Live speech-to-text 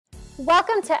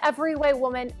Welcome to Everyway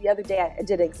Woman. The other day I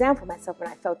did an exam for myself when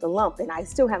I felt a lump, and I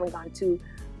still haven't gone to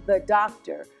the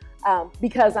doctor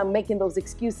because I'm making those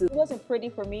excuses. It wasn't pretty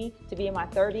for me to be in my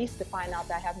 30s to find out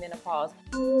that I have menopause.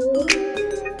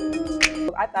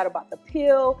 I thought about the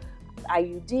pill,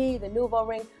 IUD, the Nuvo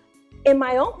ring. In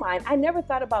my own mind, I never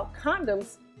thought about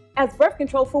condoms as birth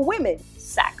control for women.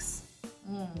 Sex.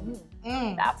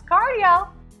 That's cardio.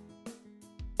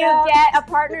 You get a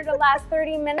partner to last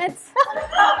 30 minutes.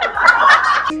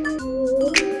 I'm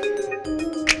going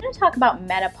to talk about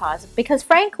menopause because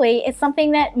frankly, it's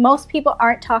something that most people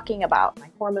aren't talking about. My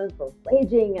hormones were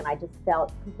raging and I just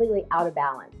felt completely out of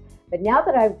balance. But now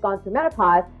that I've gone through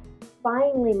menopause,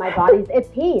 finally my body's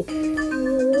at peace.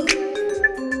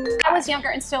 I was younger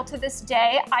and still to this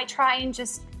day, I try and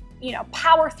just,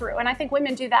 power through. And I think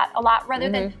women do that a lot rather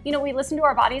than, we listen to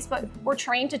our bodies, but we're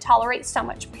trained to tolerate so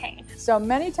much pain. So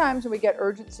many times when we get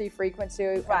urgency, frequency,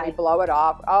 and we blow it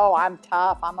off, oh, I'm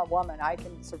tough, I'm a woman, I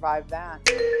can survive that.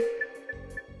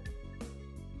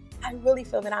 I really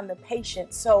feel that I'm the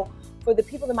patient. So for the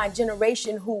people in my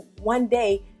generation who one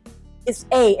day is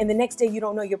A and the next day you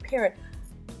don't know your parent,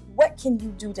 what can you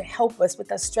do to help us with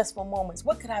those stressful moments?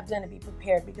 What could I have done to be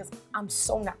prepared? Because I'm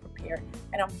so not prepared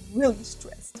and I'm really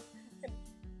stressed.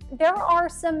 There are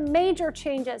some major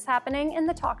changes happening in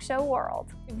the talk show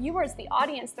world. The viewers, the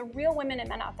audience, the real women and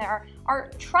men out there are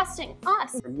trusting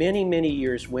us. For many, many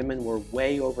years, women were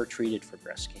way overtreated for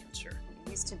breast cancer. It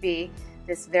used to be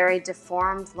this very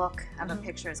deformed look of a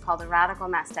picture. It's called a radical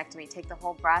mastectomy. Take the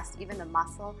whole breast, even the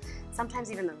muscle, sometimes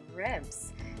even the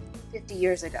ribs. 50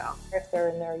 years ago. If they're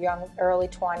in their early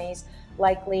 20s,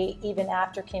 likely even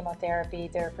after chemotherapy,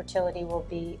 their fertility will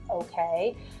be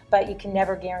okay, but you can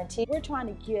never guarantee. We're trying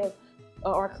to give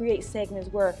or create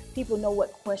segments where people know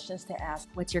what questions to ask.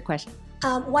 What's your question?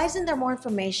 Why isn't there more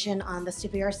information on the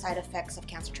severe side effects of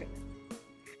cancer treatment?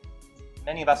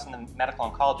 Many of us in the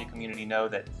medical oncology community know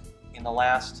that in the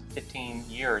last 15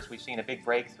 years, we've seen a big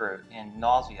breakthrough in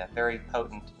nausea, very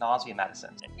potent nausea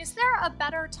medicines. Is there a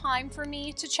better time for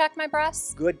me to check my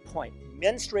breasts? Good point.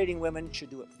 Menstruating women should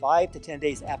do it 5 to 10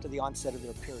 days after the onset of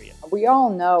their period. We all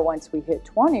know once we hit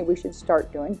 20, we should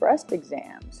start doing breast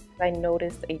exams. I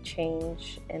noticed a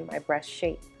change in my breast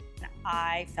shape.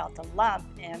 I felt a lump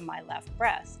in my left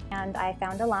breast. And I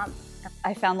found a lump.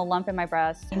 I found the lump in my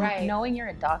breast. Right. Knowing you're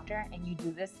a doctor and you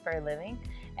do this for a living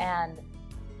and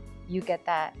you get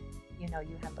that, you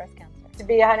have breast cancer. To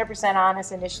be 100%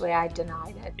 honest, initially I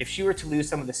denied it. If she were to lose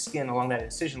some of the skin along that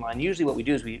incision line, usually what we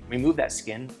do is we remove that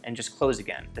skin and just close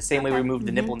again, the same way we removed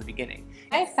the nipple in the beginning.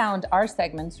 I found our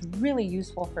segments really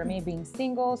useful for me being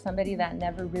single, somebody that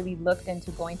never really looked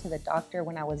into going to the doctor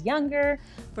when I was younger.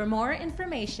 For more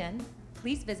information,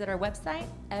 please visit our website,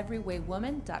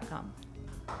 everywaywoman.com.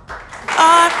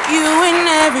 Are you an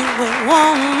everyway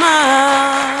woman?